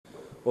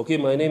Okay,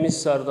 my name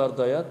is Serdar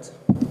Dayat.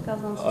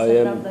 Казвам се I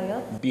Сърдар am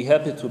Даят. be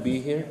happy to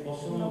be here.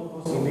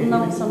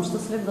 Много съм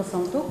щастлив да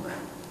съм тук.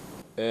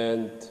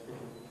 And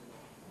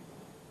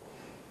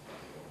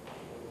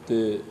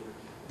the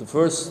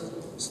first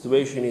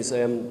situation is I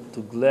am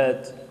too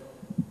glad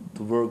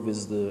to work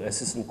with the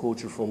assistant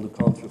coach from the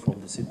country, from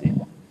the city.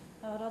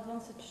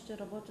 Радвам се, че ще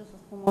работя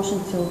с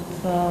помощници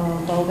от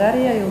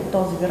България и от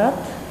този град.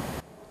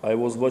 I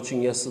was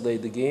watching yesterday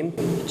the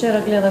game.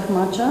 Вчера гледах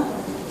матча.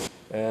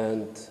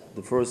 And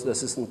the first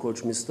assistant coach,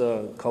 Mr.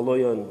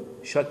 Kaloyan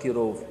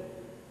Shakirov,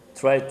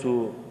 tried to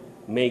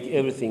make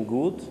everything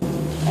good.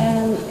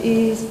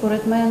 И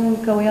според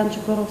мен Калоян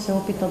Чакъров се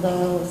опита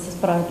да се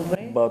справи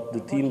добре. But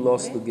the team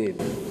lost the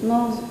game.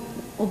 Но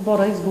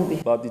отбора изгуби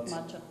But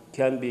матча.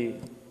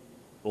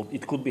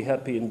 It could be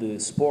happy in the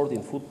sport,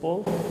 in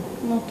football.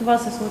 Но това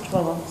се случва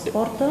в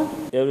спорта.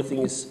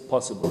 Everything is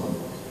possible.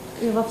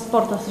 И в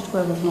спорта всичко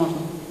е възможно.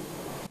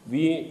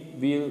 We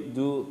will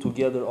do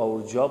together our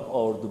job,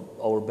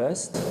 our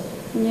best.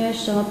 Ние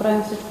ще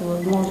направим всичко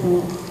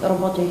възможно,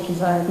 работейки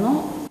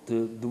заедно.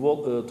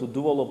 To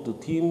develop the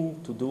team,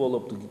 to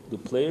develop the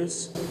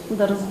players.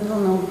 Да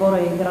развиваме отбора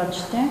и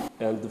играчите.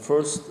 And the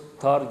first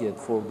target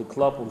for the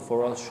club and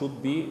for us should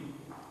be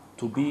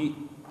to be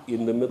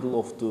in the middle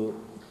of the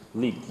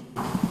league.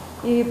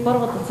 И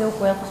първата цел,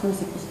 която сме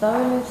си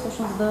поставили, е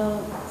всъщност да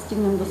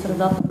стигнем до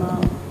средата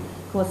на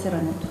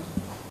класирането.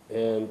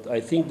 And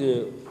I think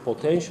the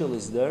potential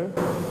is there.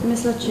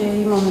 Мисля, че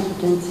имаме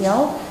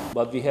потенциал.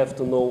 But we have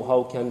to know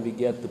how can we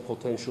get the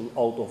potential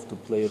out of the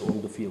player on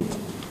the field.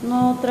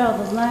 Но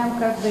трябва да знаем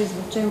как да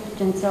извлечем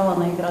потенциала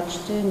на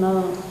играчите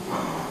на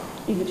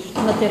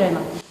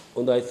терена.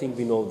 And I think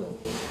we know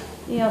that.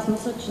 И аз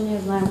мисля, че ние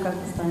знаем как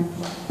да стане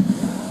това.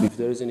 If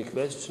there is any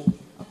question.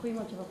 Ако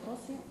имате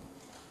въпроси.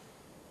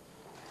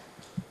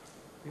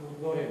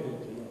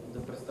 Да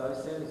представи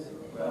себе си.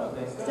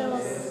 Tell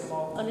us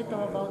a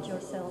little about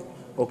yourself.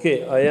 Okay,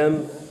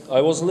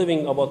 I was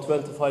living about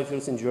 25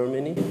 years in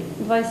Germany.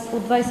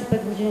 От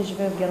 25 години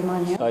живея в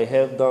Германия. I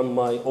have done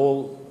my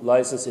all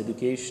license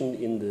education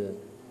in the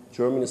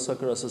German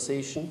Soccer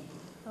Association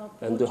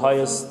and the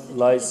highest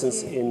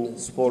license in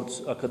Sports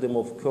Academy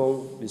of Köln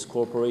with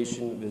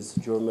cooperation with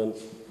German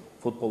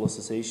Football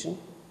Association.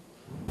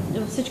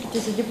 Всичките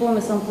си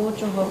дипломи съм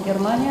получил в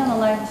Германия на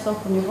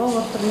най-високо ниво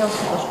в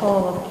треньорската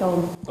школа в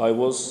Кьолн. I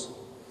was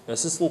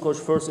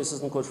first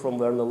assistant coach from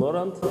Werner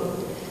Lorand.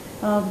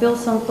 Бил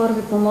съм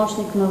първи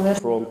помощник на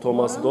Вернер. From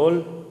Thomas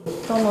Doll.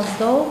 Thomas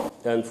Doll.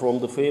 And from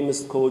the famous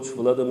coach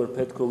Vladimir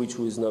Petkovic,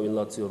 who is now in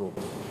Lazio Rome.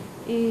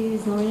 И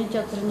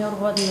знаменитият треньор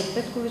Владимир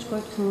Петкович,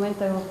 който в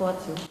момента е в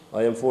Лацио.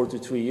 I am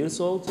 43 years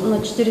old.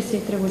 На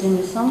 43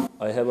 години съм.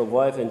 I have a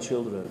wife and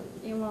children.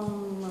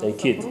 Имам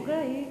съпруга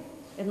и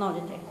едно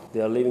дете.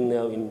 They are living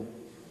now in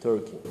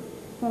Turkey.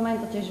 В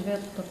момента те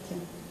живеят в Турция.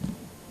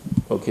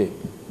 Okay.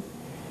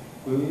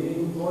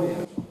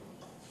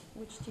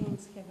 Which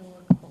teams have you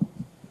worked for?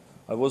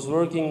 I was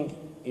working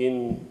in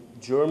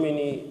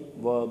Germany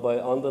by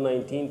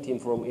under-19 team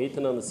from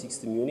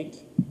 1860 Munich.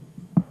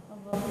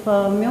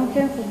 В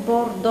Мюнхен в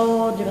отбор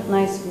до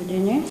 19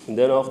 години. And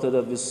then after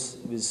that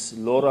with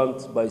Lorand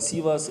by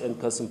Sivas and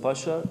Kasım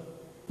Pasha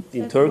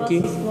in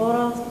Turkey.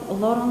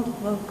 Лоранд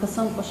в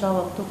Касъм Паша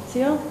в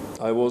Турция.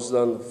 I was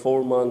done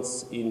 4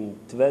 months in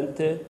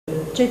Twente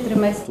 4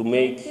 месеца to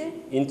make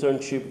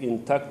internship in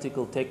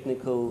tactical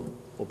technical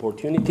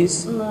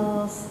opportunities.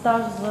 На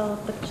стаж за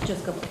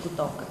тактическа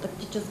подготовка,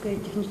 тактическа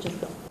и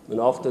техническа. And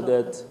after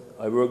that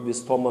I worked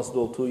with Thomas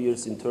Doll 2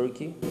 years in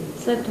Turkey.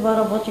 След това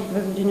работих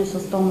 2 години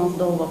с Томас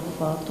Дол в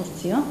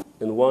Турция.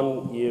 And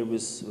 1 year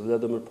with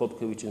Vladimir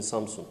Petkovic in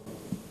Samsun.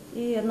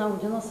 И 1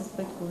 година с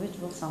Петкович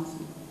в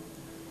Самсун.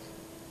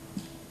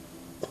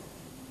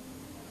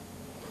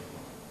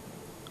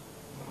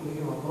 Колеги,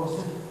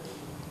 въпроси?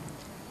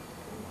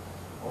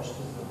 Още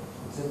за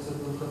концепцията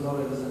за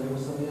треньора или за него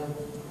самия?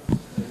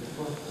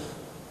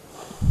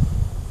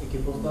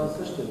 Екипът става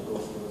същия,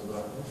 колкото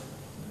разбрахме.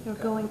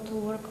 You're going to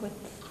work with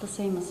the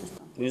same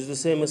assistant. With the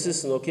same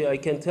assistant, okay. I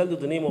can tell you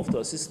the name of the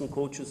assistant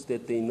coaches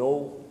that they know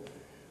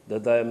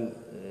that I am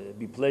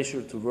be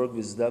pleasure to work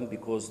with them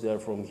because they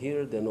are from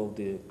here, they know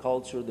the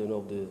culture, they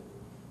know the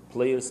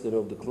players, they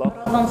know the club.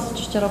 Радвам се,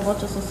 че ще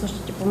работя със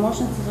същите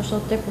помощници,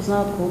 защото те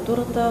познават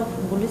културата,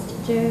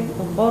 футболистите,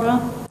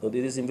 отбора. And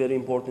it is very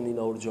important in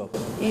our job.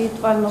 И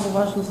това е много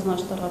важно за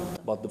нашата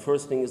работа. But the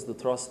first thing is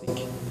the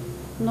trusting.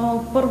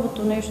 Но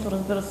първото нещо,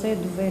 разбира се, е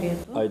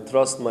доверието. I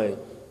trust my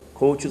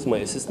coaches,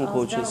 my assistant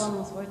coaches,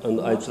 and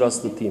I trust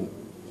the team.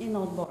 И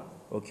на отбора.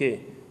 Okay.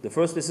 The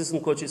first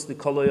assistant coach is the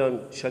Kaloyan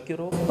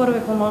Shakirov.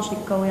 Първи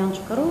помощник Калоян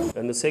Чакъров.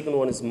 And the second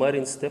one is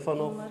Marin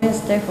Stefanov. Марин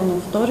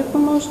Стефанов, втори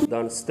помощник.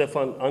 Then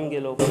Stefan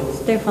Angelov.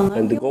 Стефан And the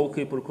Ангел.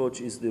 goalkeeper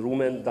coach is the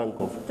Rumen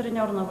Dankov.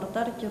 Треньор на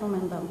вратарите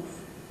Румен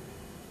Данков.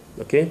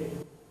 Okay?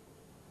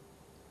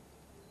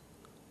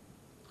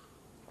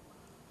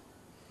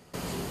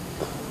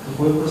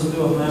 Какво е предстои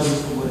в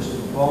най-близко бъдеще?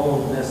 Буквално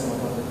от днес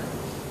нататък.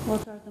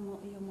 What are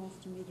your most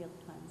immediate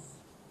plans?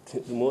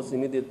 The most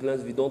immediate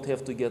plans, we don't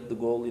have to get the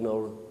goal in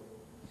our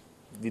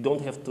we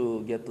don't have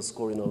to get the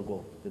score in our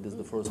goal. That is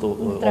the first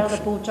Трябва да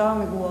option.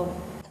 получаваме гола.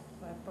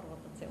 Това е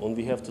първата цел. And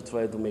we have to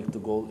try to make the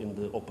goal in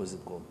the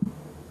opposite goal.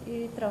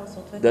 И трябва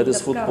съответно That да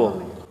is football.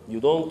 вкарваме. You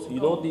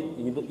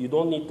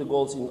don't need the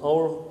goals in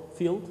our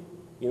field,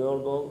 in our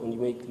goal, and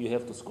you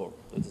have to score.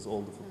 That is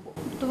all the football.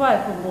 Това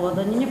е футбола,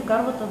 да не ни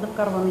вкарват, а да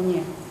вкарваме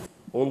ние.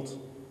 And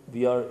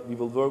we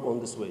will work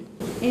on this way.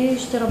 И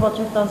ще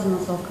работим в тази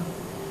насока.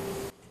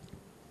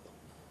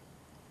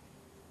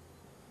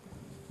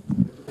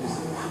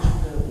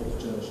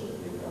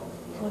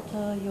 What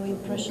are your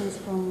impressions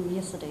from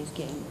yesterday's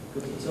game?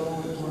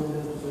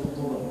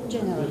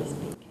 Generally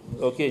speaking.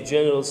 Okay,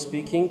 general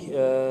speaking,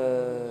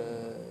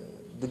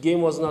 the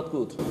game was not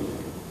good.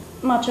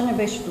 Матча не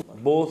беше добър.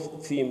 Both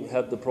teams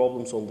had the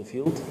problems on the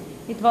field.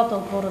 И двата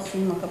отбора си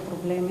имаха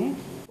проблеми.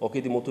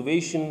 Okay, the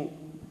motivation,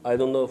 I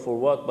don't know for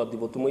what, but the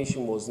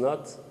motivation was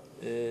not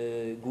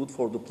good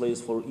for the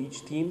players for each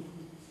team.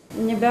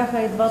 Не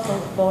бяха и двата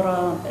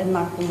отбора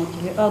еднакво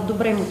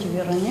добре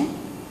мотивирани.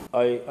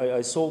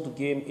 I saw the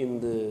game in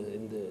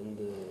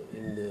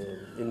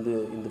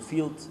the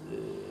field.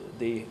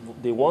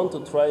 They want to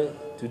try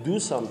to do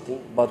something,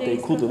 but they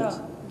couldn't.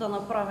 Да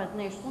направят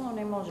нещо, но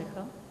не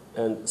можеха.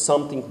 And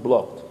something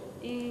blocked.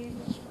 И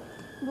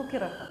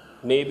блокираха.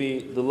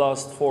 Maybe the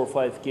last 4 or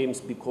 5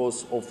 games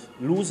because of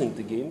losing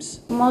the games.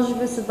 Може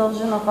би се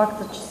дължи на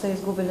факта, че са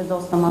изгубили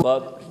доста мачове.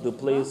 But the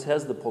players has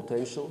the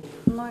potential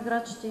Но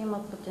играчите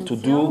имат to потенциал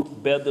do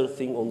better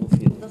thing on the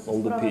field, да се on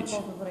the справят pitch.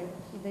 по-добре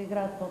и да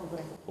играят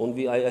по-добре.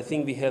 I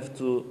think we have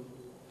to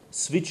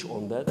switch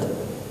on that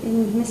И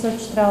мисля,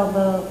 че трябва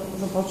да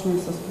започнем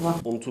с това.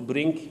 and to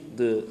bring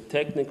the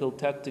technical,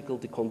 tactical,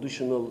 the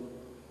conditional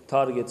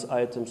targets,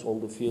 items on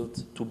the field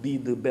to be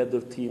the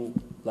better team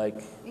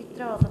И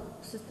трябва да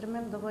се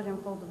стремим да бъдем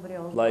по-добри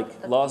отбор. like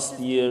last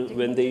year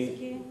when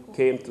they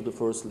came to the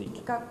first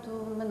league. Както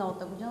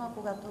миналата година,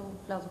 когато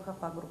влязоха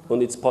в А група.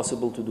 And it's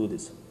possible to do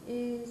this.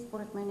 И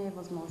според мен е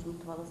възможно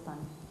това да стане.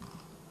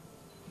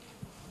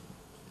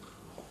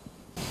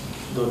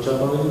 Да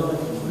очакваме ли нови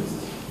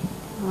футболисти?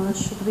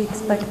 Should we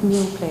expect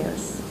new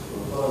players?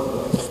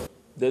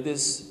 That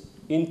is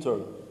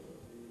intern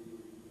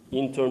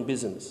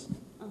business.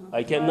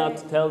 I cannot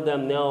tell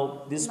them now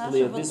this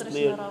player,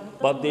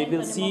 but they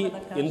will see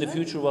in the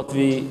future what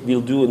we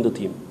will do in the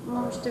team.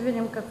 Но ще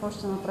видим какво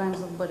ще направим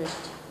за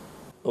бъдеще.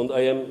 And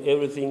I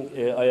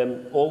am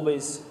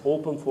always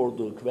open for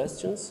the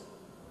questions.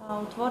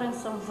 Отворен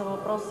съм за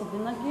въпроси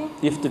винаги.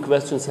 If the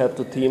questions help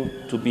the team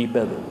to be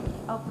better.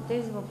 Ако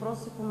тези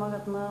въпроси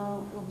помагат на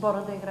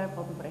отбора да играе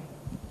по-добре.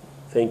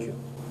 Thank you.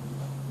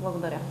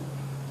 Благодаря.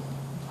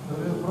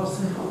 Други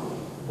въпроси?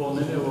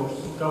 По-не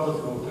въобще се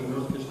казвате в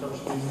тренерския щаб,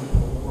 ще има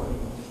по-добре.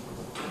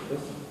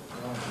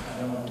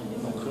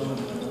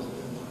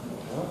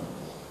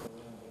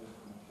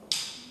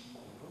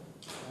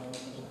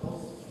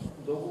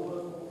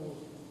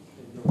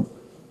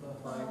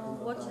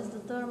 What is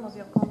the term of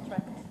your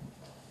contract?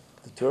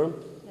 The term?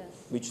 Yes.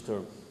 Which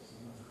term?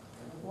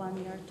 1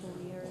 year, 2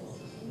 years.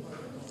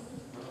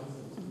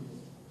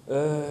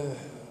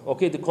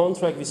 Okay, the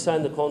contract, we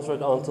signed the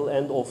contract until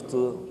end of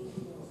the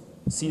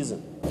season.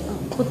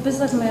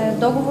 Подписахме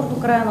договор до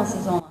края на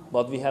сезона.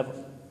 But we have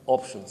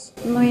options.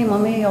 Но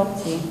имаме и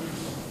опции.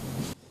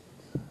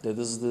 That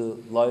is the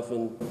life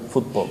in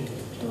football.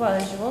 Това е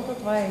живота,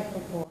 това е и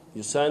футбола.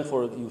 You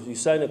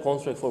sign a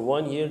contract for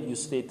 1 year, you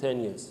stay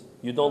 10 years.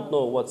 You don't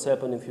know what's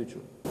happening in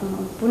future.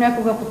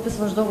 Понякога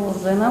подписваш договор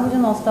за една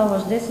година,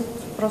 оставаш 10,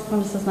 просто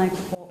не се знае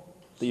какво.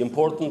 The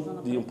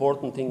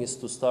important thing is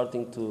to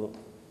starting to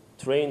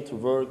train, to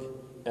work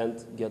and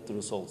get the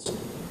results.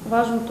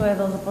 Важното е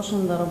да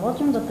започнем да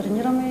работим, да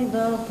тренираме и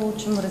да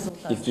получим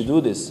резултати. If we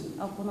do this,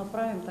 Ако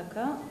направим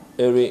така,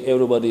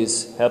 everybody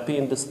is happy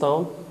in this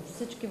town.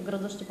 всички в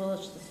града ще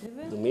бъдат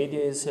щастливи. The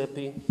media is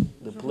happy,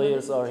 the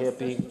players are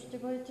happy,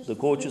 the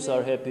coaches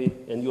are happy,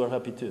 and you are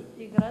happy too.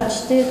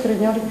 Играчите,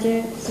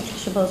 треньорите, всички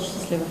ще бъдат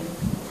щастливи.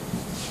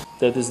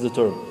 That is the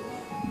term.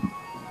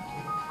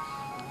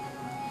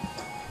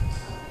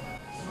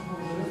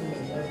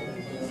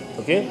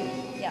 Okay?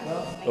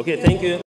 Yeah. Okay, thank you.